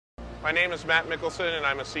My name is Matt Mickelson and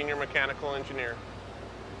I'm a senior mechanical engineer.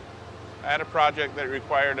 I had a project that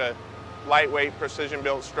required a lightweight,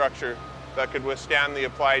 precision-built structure that could withstand the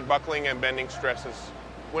applied buckling and bending stresses.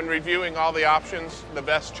 When reviewing all the options, the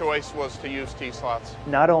best choice was to use T-Slots.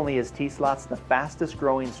 Not only is T-Slots the fastest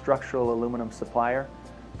growing structural aluminum supplier,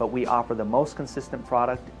 but we offer the most consistent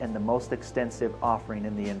product and the most extensive offering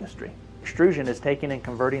in the industry. Extrusion is taking and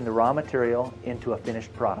converting the raw material into a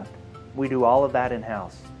finished product. We do all of that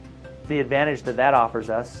in-house. The advantage that offers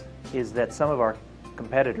us is that some of our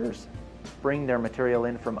competitors bring their material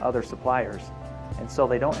in from other suppliers, and so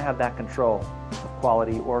they don't have that control of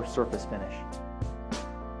quality or surface finish.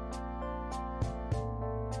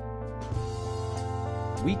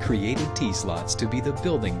 We created T-Slots to be the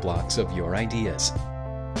building blocks of your ideas.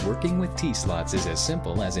 Working with T-Slots is as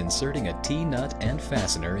simple as inserting a T-nut and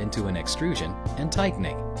fastener into an extrusion and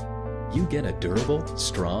tightening. You get a durable,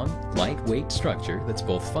 strong, lightweight structure that's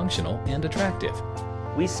both functional and attractive.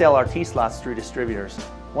 We sell our T-Slots through distributors.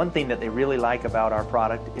 One thing that they really like about our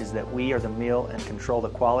product is that we are the mill and control the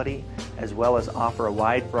quality, as well as offer a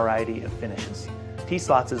wide variety of finishes.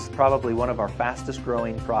 T-Slots is probably one of our fastest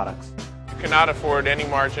growing products. You cannot afford any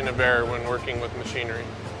margin of error when working with machinery.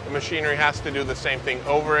 The machinery has to do the same thing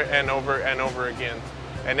over and over and over again,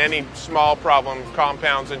 and any small problem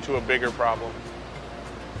compounds into a bigger problem.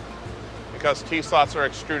 Because T-Slots are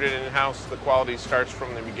extruded in-house, the quality starts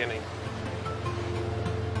from the beginning.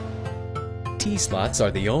 T-Slots are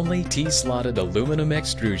the only T-slotted aluminum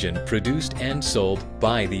extrusion produced and sold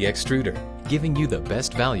by the extruder, giving you the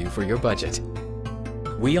best value for your budget.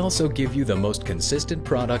 We also give you the most consistent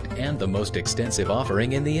product and the most extensive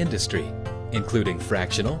offering in the industry, including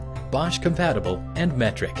fractional, Bosch compatible, and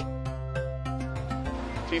metric.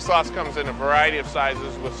 T-Slots comes in a variety of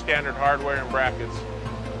sizes with standard hardware and brackets.